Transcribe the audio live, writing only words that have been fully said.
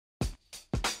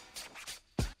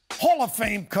Hall of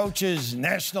Fame coaches,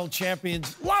 national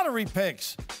champions, lottery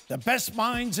picks, the best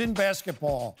minds in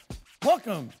basketball.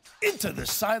 Welcome into the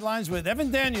Sidelines with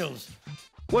Evan Daniels.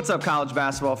 What's up, college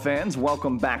basketball fans?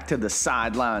 Welcome back to the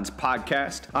Sidelines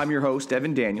podcast. I'm your host,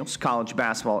 Evan Daniels, college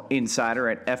basketball insider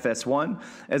at FS1,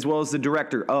 as well as the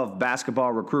director of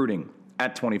basketball recruiting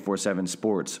at 24/7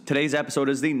 Sports. Today's episode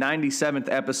is the 97th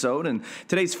episode, and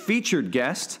today's featured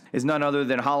guest is none other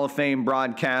than Hall of Fame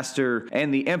broadcaster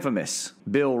and the infamous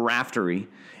Bill Raftery.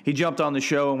 He jumped on the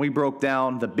show and we broke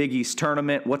down the Big East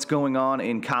tournament, what's going on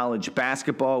in college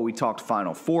basketball. We talked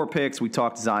Final Four picks. We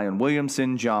talked Zion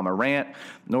Williamson, Ja Morant,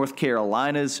 North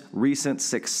Carolina's recent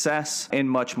success, and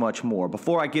much, much more.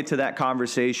 Before I get to that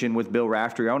conversation with Bill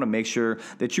Raftery, I want to make sure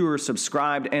that you are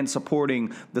subscribed and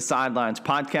supporting the Sidelines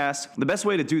podcast. The best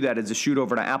way to do that is to shoot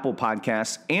over to Apple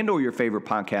Podcasts and or your favorite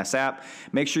podcast app.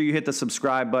 Make sure you hit the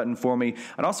subscribe button for me.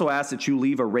 I'd also ask that you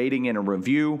leave a rating and a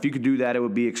review. If you could do that, it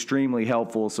would be extremely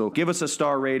helpful. So give us a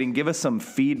star rating, give us some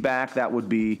feedback. That would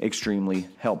be extremely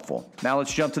helpful. Now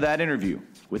let's jump to that interview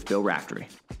with Bill Raftery.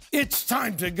 It's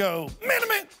time to go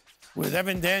minute with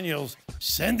Evan Daniels.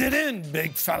 Send it in,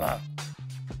 big fella.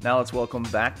 Now let's welcome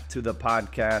back to the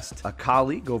podcast a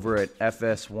colleague over at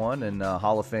FS1 and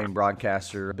Hall of Fame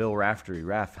broadcaster Bill Raftery.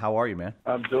 Raf, how are you, man?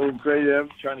 I'm doing great, Ev.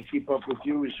 Trying to keep up with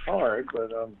you is hard,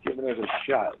 but I'm giving it a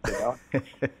shot, you know?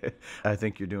 I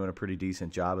think you're doing a pretty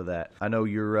decent job of that. I know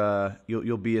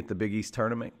you'll be at the Big East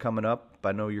tournament coming up.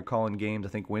 I know you're calling games, I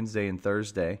think, Wednesday and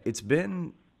Thursday. It's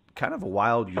been kind of a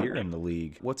wild year in the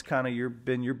league. What's kind of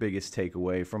been your biggest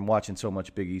takeaway from watching so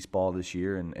much Big East ball this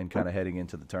year and kind of heading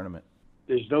into the tournament?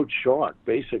 There's no chalk,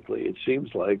 basically, it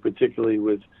seems like, particularly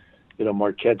with,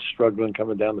 Marquette struggling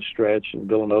coming down the stretch and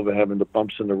Villanova having the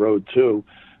bumps in the road, too.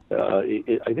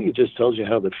 I think it just tells you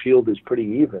how the field is pretty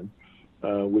even,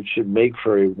 which should make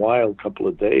for a wild couple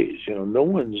of days. No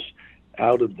one's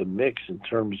out of the mix in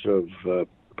terms of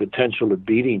potential of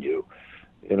beating you.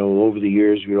 Over the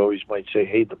years, we always might say,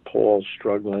 hey, DePaul's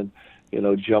struggling,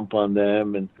 jump on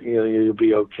them and, you'll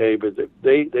be okay. But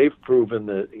they've proven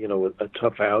that, a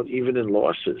tough out, even in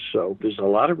losses. So there's a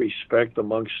lot of respect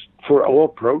for all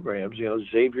programs.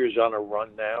 Xavier's on a run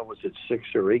now. Was it 6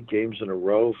 or 8 games in a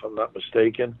row, if I'm not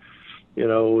mistaken?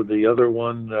 The other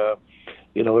one,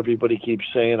 everybody keeps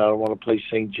saying, I don't want to play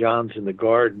St. John's in the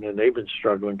Garden, and they've been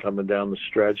struggling coming down the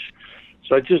stretch.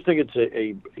 So I just think it's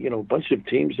a bunch of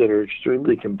teams that are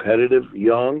extremely competitive,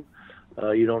 young.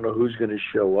 You don't know who's going to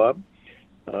show up.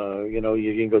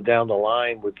 You can go down the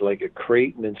line with like a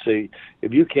Creighton and say,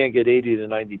 if you can't get 80 to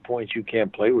 90 points, you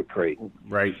can't play with Creighton.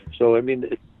 Right. So,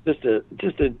 it's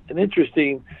just an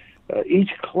interesting, each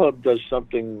club does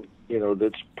something,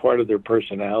 that's part of their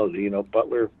personality.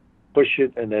 Butler, push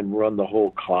it and then run the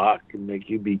whole clock and make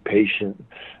you be patient.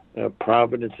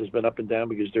 Providence has been up and down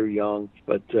because they're young,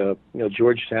 but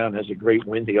Georgetown has a great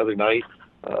win the other night.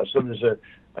 I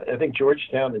think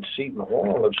Georgetown and Seton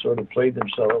Hall have sort of played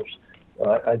themselves.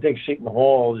 I think Seton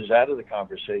Hall is out of the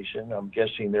conversation. I'm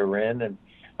guessing they're in, and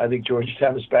I think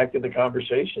Georgetown is back in the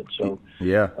conversation. So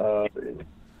yeah,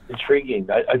 intriguing.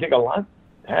 I think a lot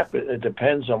happens. It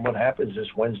depends on what happens this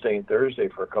Wednesday and Thursday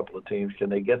for a couple of teams. Can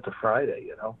they get to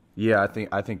Friday? Yeah,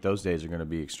 I think those days are going to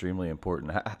be extremely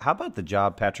important. How about the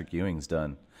job Patrick Ewing's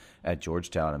done at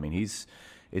Georgetown? I mean,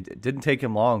 it didn't take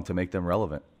him long to make them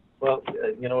relevant. Well,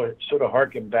 it sort of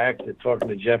harkened back to talking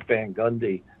to Jeff Van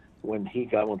Gundy when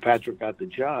Patrick got the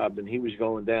job, and he was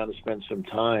going down to spend some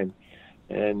time,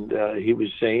 and he was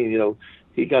saying,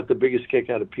 he got the biggest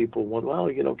kick out of people. Well,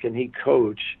 can he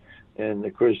coach? And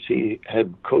of course, he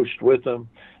had coached with him.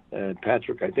 And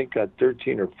Patrick, I think, got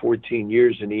 13 or 14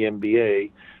 years in the NBA,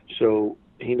 so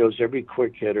he knows every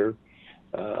quick hitter.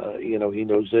 He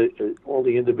knows all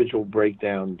the individual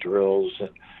breakdown drills,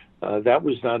 and that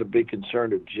was not a big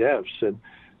concern of Jeff's. And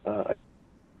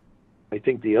I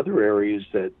think the other areas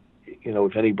that,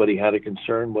 if anybody had a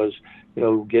concern was,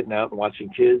 getting out and watching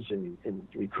kids and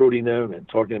recruiting them and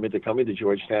talking them into coming to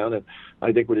Georgetown. And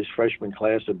I think with his freshman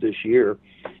class of this year,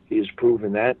 he has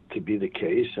proven that to be the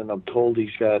case. And I'm told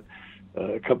he's got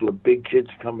a couple of big kids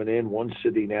coming in, one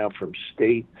city now from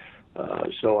state.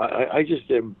 So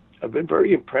I've been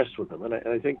very impressed with him. And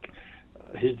I think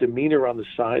his demeanor on the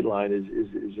sideline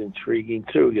is intriguing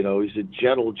too. He's a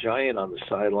gentle giant on the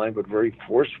sideline, but very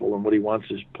forceful in what he wants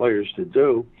his players to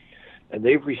do. And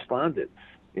they've responded.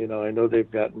 I know they've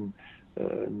gotten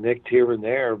nicked here and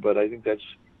there, but I think that's,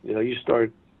 you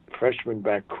start freshman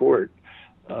backcourt,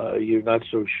 you're not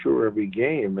so sure every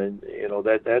game. And,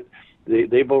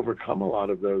 they've overcome a lot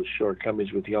of those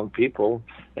shortcomings with young people.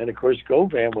 And, of course,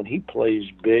 Govan, when he plays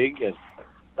big and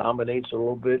dominates a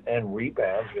little bit and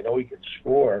rebounds, he can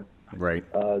score. Right.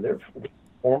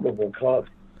 formidable club.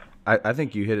 I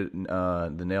think you hit it,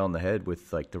 the nail on the head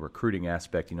with like the recruiting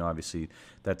aspect. Obviously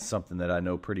that's something that I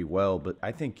know pretty well, but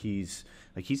I think he's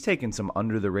taken some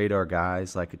under the radar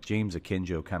guys like James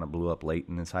Akinjo kind of blew up late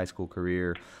in his high school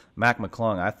career. Mac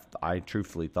McClung, I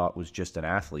truthfully thought was just an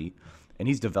athlete, and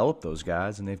he's developed those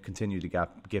guys, and they've continued to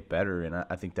get better. And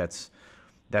I think that's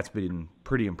been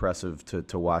pretty impressive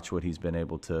to watch what he's been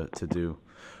able to do.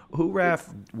 Who, Raf,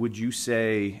 would you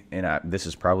say, and this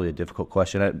is probably a difficult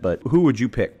question, but who would you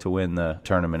pick to win the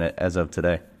tournament as of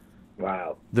today?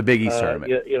 Wow. The Big East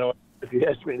tournament. If you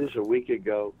asked me this a week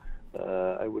ago,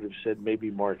 I would have said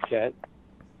maybe Marquette.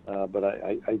 But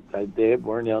they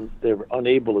were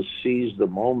unable to seize the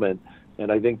moment, and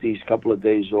I think these couple of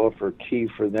days off are key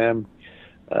for them.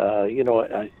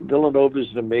 Villanova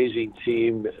is an amazing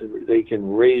team. They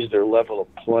can raise their level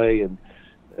of play, and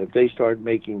if they start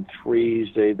making threes,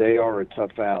 they are a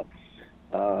tough out.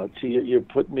 You're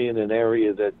putting me in an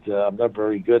area that I'm not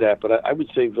very good at, but I would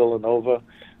say Villanova.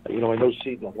 I know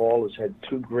Seton Hall has had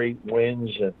 2 great wins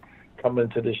and come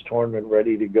into this tournament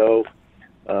ready to go.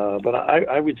 But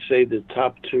I would say the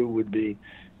top 2 would be,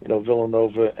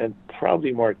 Villanova and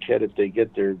probably Marquette if they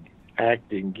get their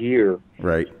act in gear.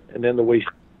 Right. And then the way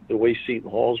Seton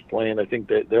Hall's playing, I think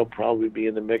that they'll probably be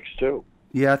in the mix too.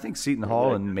 Yeah, I think Seton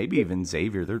Hall and maybe even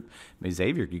Xavier.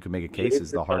 Xavier, you could make a case,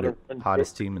 is the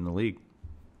hottest team in the league.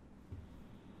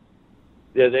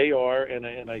 Yeah, they are,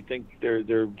 and I think they're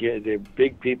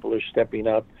big people are stepping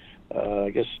up.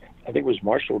 I think it was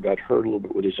Marshall got hurt a little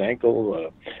bit with his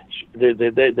ankle.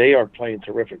 They are playing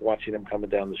terrific. Watching them coming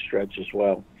down the stretch as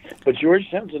well. But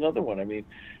Georgetown's another one. I mean,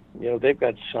 they've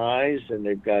got size and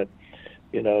they've got,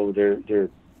 they're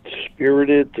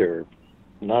spirited. They're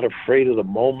not afraid of the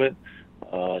moment.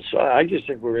 So I just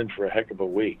think we're in for a heck of a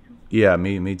week. Yeah,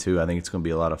 me too. I think it's going to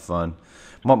be a lot of fun.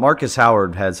 Marcus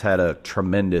Howard has had a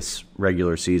tremendous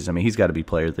regular season. I mean, he's got to be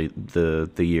player of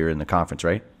the year in the conference,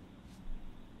 right?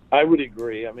 I would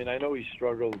agree. I mean, I know he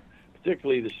struggled,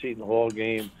 particularly the Seton Hall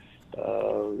game.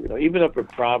 Even up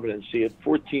at Providence, he had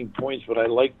 14 points, but I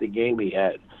liked the game he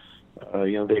had.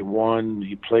 They won.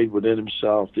 He played within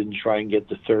himself, didn't try and get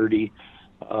to 30.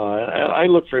 I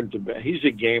look for him he's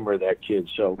a gamer, that kid,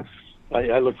 so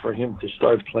I look for him to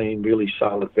start playing really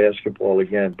solid basketball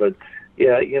again. But,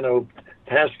 yeah,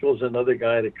 Haskell's another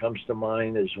guy that comes to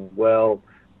mind as well.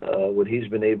 What he's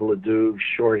been able to do,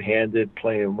 shorthanded,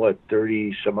 playing,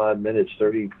 30-some-odd minutes,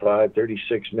 35,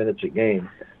 36 minutes a game.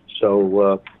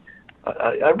 So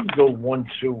I would go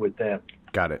 1-2 with that.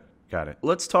 Got it.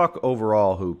 Let's talk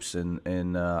overall hoops,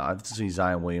 and obviously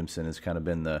Zion Williamson has kind of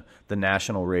been the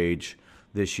national rage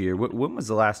this year. When was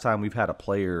the last time we've had a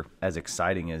player as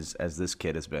exciting as this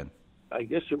kid has been? I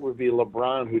guess it would be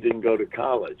LeBron, who didn't go to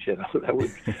college. That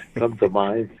would come to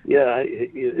mind. Yeah,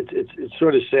 it's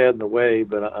sort of sad in a way,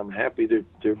 but I'm happy that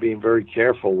they're being very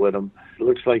careful with him. It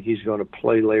looks like he's going to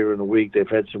play later in the week. They've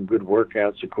had some good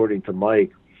workouts, according to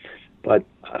Mike. But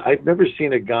I've never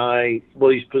seen a guy.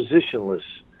 Well, he's positionless,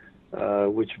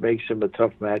 which makes him a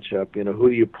tough matchup. Who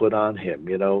do you put on him?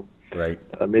 Right.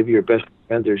 Maybe your best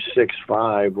defender's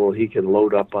 6'5". Well, he can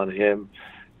load up on him.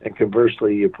 And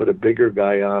conversely, you put a bigger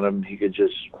guy on him, he could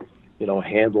just,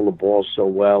 handle the ball so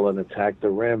well and attack the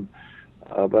rim.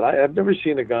 But I've never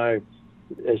seen a guy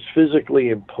as physically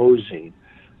imposing,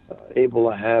 able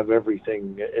to have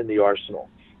everything in the arsenal.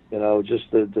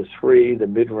 Just the three, the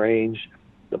mid-range,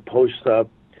 the post-up.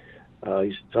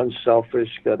 He's unselfish,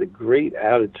 got a great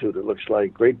attitude, it looks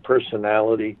like, great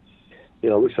personality.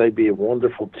 Looks like he'd be a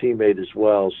wonderful teammate as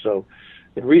well. So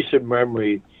in recent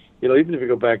memory, even if you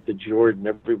go back to Jordan,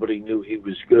 everybody knew he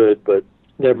was good, but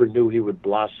never knew he would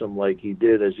blossom like he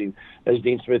did. As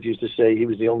Dean Smith used to say, he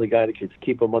was the only guy that could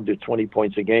keep him under 20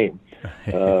 points a game.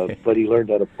 But he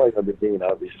learned how to play under Dean,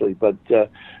 obviously. But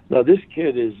no, this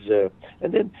kid is.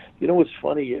 And then what's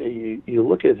funny? You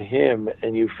look at him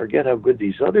and you forget how good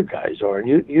these other guys are,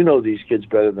 and you know these kids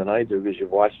better than I do because you've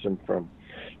watched them from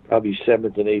probably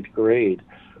 7th and 8th grade.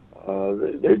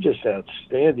 They're just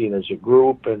outstanding as a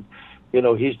group, and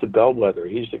he's the bellwether.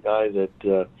 He's the guy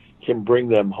that can bring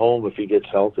them home if he gets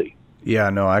healthy. Yeah,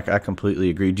 no, I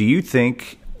completely agree. Do you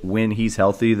think when he's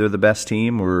healthy they're the best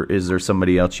team, or is there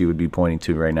somebody else you would be pointing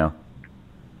to right now?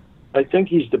 I think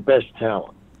he's the best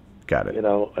talent. Got it.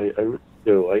 I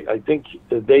do. I think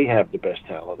they have the best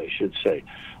talent, I should say.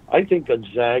 I think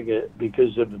Gonzaga,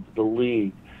 because of the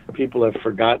league, people have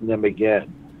forgotten them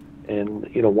again. And,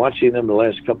 watching them the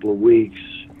last couple of weeks,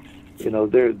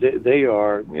 they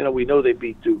are, we know they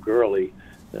beat Duke early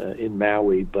in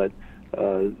Maui, but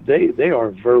they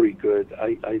are very good.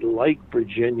 I like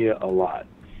Virginia a lot.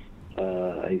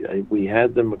 We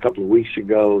had them a couple of weeks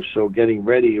ago, so getting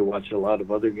ready, you watch a lot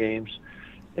of other games,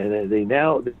 and they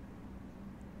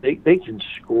can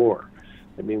score.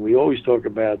 I mean, we always talk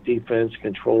about defense,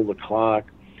 control the clock,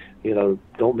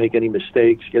 don't make any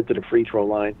mistakes, get to the free throw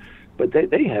line. But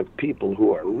they have people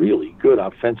who are really good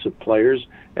offensive players,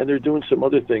 and they're doing some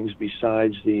other things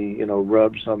besides the,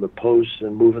 rubs on the posts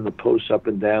and moving the posts up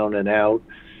and down and out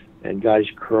and guys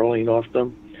curling off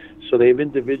them. So they have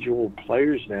individual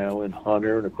players now in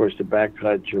Hunter and, of course, the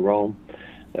backcut Jerome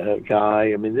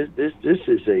guy. I mean, this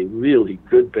is a really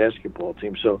good basketball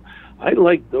team. So I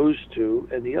like those two.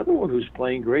 And the other one who's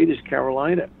playing great is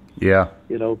Carolina. Yeah.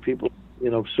 People,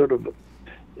 sort of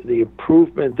the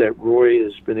improvement that Roy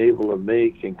has been able to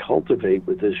make and cultivate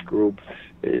with this group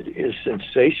is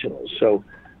sensational. So,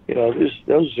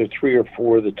 those are 3 or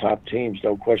 4 of the top teams,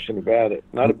 no question about it.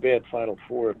 Not a bad Final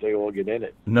Four if they all get in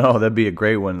it. No, that'd be a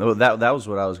great one. That was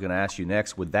what I was going to ask you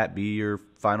next. Would that be your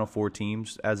Final Four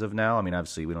teams as of now? I mean,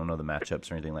 obviously we don't know the matchups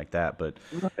or anything like that, but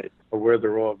right. Or where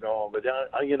they're all going. But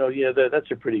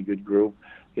that's a pretty good group.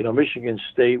 Michigan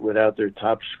State, without their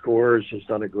top scorers, has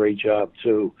done a great job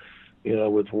too.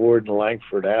 With Ward and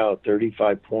Langford out,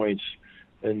 35 points,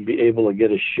 and be able to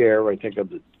get a share, I think, of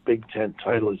the Big Ten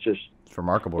title is just it's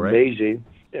remarkable, amazing.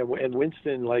 Right? And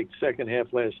Winston, second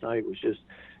half last night, was just,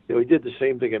 he did the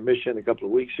same thing at Michigan a couple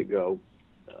of weeks ago.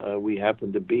 We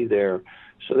happened to be there.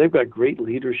 So they've got great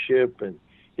leadership and,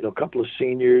 a couple of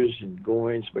seniors and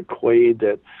Goins, McQuaid,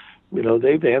 that,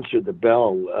 they've answered the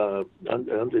bell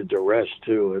under duress,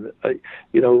 too. And,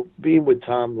 being with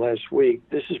Tom last week,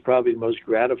 this is probably the most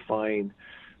gratifying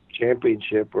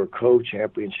championship or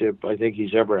co-championship I think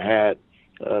he's ever had,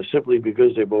 simply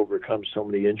because they've overcome so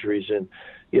many injuries. And,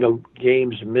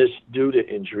 games missed due to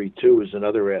injury, too, is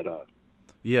another add-on.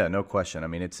 Yeah, no question. I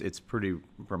mean, it's pretty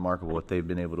remarkable what they've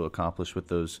been able to accomplish with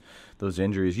those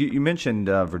injuries. You mentioned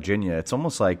Virginia. It's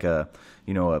almost like a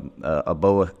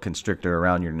boa constrictor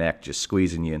around your neck, just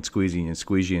squeezing you and squeezing you and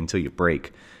squeeze you until you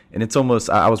break. And it's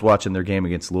almost. I was watching their game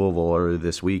against Louisville earlier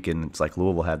this week, and it's like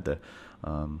Louisville had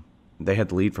they had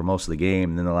the lead for most of the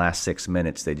game, and then the last 6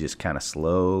 minutes they just kind of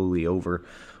slowly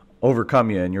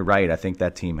overcome you. And you're right. I think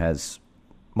that team has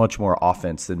much more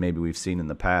offense than maybe we've seen in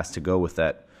the past to go with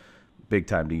that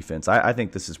big-time defense. I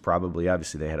think this is probably,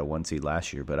 obviously they had a 1 seed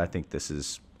last year, but I think this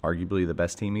is arguably the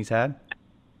best team he's had.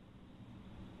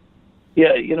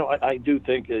 Yeah, I do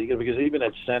think, because even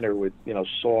at center with,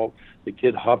 Saul, the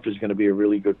kid Huff is going to be a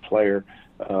really good player.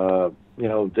 He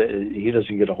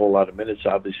doesn't get a whole lot of minutes,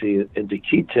 obviously, and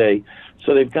Dikite.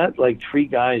 So they've got 3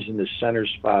 guys in the center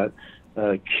spot.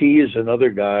 Key is another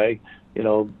guy,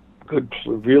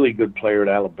 really good player at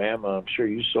Alabama. I'm sure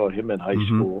you saw him in high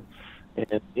school.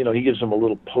 And, he gives them a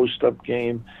little post-up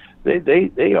game.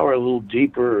 They are a little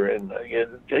deeper. And,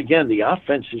 again, the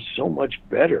offense is so much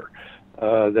better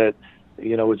that,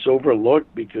 it's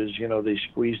overlooked because, they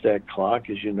squeeze that clock,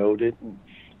 as you noted.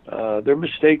 And, they're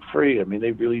mistake-free. I mean,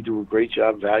 they really do a great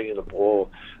job valuing the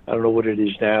ball. I don't know what it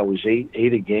is now. It was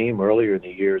 8 a game earlier in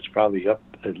the year. It's probably up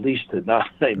at least to 9.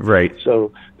 Right.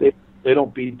 So they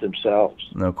don't beat themselves.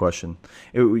 No question.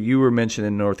 You were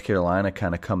mentioning North Carolina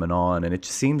kind of coming on, and it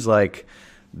seems like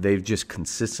they've just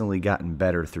consistently gotten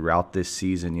better throughout this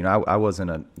season. I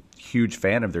wasn't a huge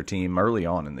fan of their team early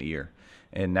on in the year.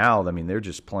 And now, I mean, they're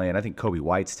just playing. I think Kobe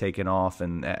White's taken off,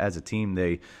 and as a team,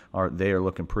 they are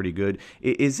looking pretty good.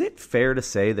 Is it fair to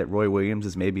say that Roy Williams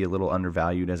is maybe a little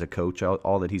undervalued as a coach,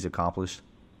 all that he's accomplished?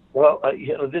 Well,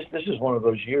 this is one of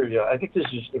those years. I think this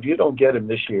is, if you don't get him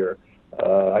this year,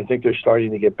 I think they're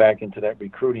starting to get back into that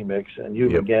recruiting mix. And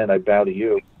you, again, I bow to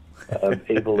you,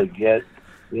 able to get,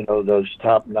 those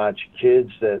top-notch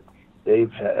kids that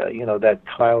they've, that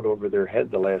cloud over their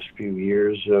head the last few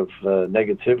years of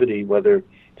negativity, whether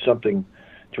something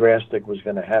drastic was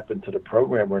going to happen to the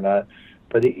program or not.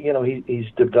 But,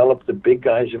 he's developed. The big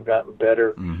guys have gotten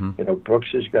better. Mm-hmm. Brooks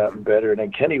has gotten better. And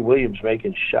then Kenny Williams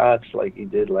making shots like he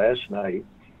did last night.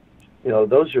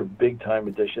 Those are big-time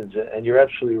additions. And you're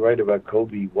absolutely right about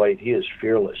Kobe White. He is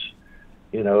fearless.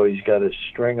 He's got a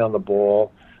string on the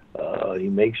ball. He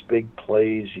makes big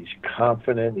plays. He's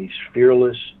confident. He's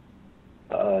fearless.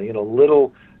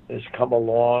 Little has come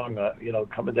along.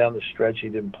 Coming down the stretch, he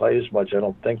didn't play as much, I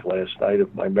don't think, last night,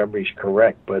 if my memory's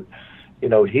correct. But,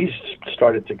 he's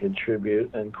started to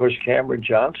contribute. And, of course, Cameron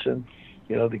Johnson,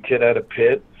 the kid out of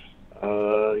Pitt,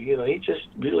 he just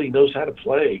really knows how to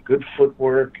play. Good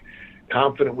footwork,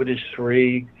 confident with his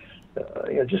three,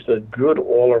 just a good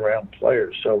all-around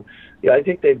player. So, I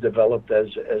think they've developed as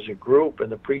a group.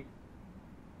 And the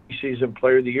preseason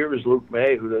player of the year is Luke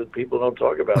May, who people don't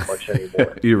talk about much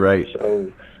anymore. You're right.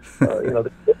 So,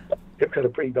 they've got a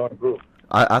pretty darn group.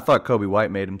 I thought Kobe White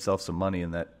made himself some money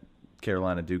in that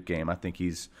Carolina Duke game. I think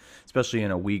he's, especially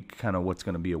in a weak, kind of what's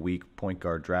going to be a weak point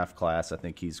guard draft class, I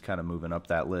think he's kind of moving up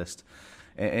that list.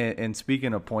 And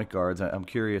speaking of point guards, I'm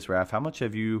curious, Raf, how much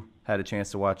have you had a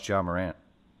chance to watch Ja Morant?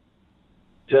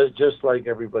 Just like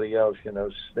everybody else,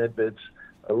 snippets.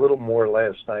 A little more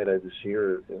last night. I was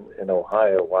here in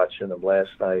Ohio watching him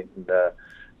last night, and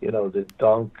the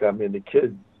dunk. I mean, the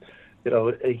kid,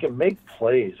 he can make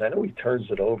plays. I know he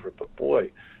turns it over, but boy,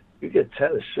 you get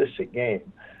 10 assists a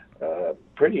game.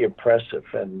 Pretty impressive,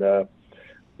 and a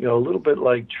little bit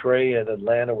like Trey in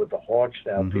Atlanta with the Hawks.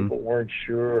 Now, people weren't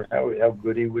sure how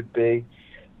good he would be.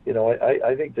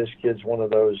 I think this kid's one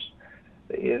of those.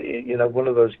 One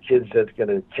of those kids that's going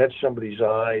to catch somebody's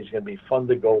eye. He's going to be fun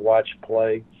to go watch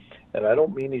play. And I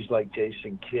don't mean he's like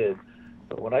Jason Kidd,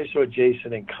 but when I saw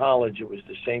Jason in college, it was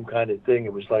the same kind of thing.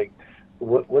 It was like,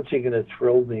 what's he going to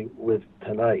thrill me with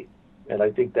tonight? And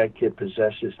I think that kid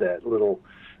possesses that little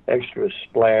extra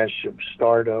splash of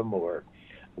stardom, or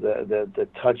the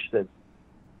touch that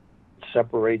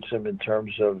separates him in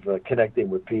terms of connecting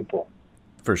with people.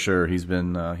 For sure, he's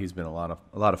been a lot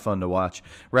of fun to watch.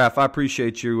 Raf, I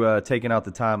appreciate you taking out the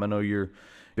time. I know you're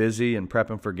busy and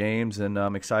prepping for games, and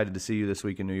I'm excited to see you this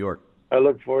week in New York. I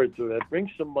look forward to it. Bring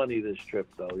some money this trip,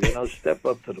 though. Step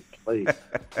up to the plate.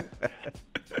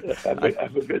 Have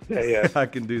a good day. I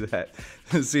can do that.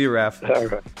 See you, Raf. All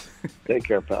right. Take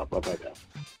care, pal. Bye-bye now.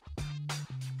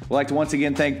 I'd like to once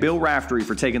again thank Bill Raftery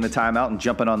for taking the time out and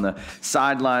jumping on the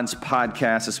Sidelines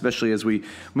podcast, especially as we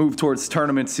move towards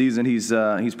tournament season. He's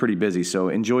pretty busy, so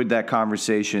enjoyed that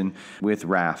conversation with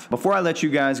Raf. Before I let you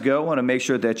guys go, I want to make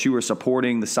sure that you are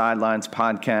supporting the Sidelines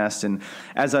podcast, and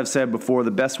as I've said before,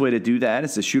 the best way to do that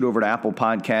is to shoot over to Apple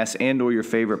Podcasts and or your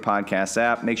favorite podcast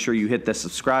app. Make sure you hit the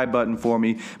subscribe button for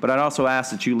me, but I'd also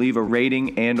ask that you leave a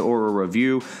rating and or a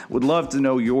review. Would love to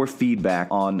know your feedback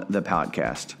on the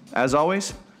podcast. As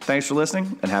always, thanks for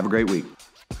listening, and have a great week.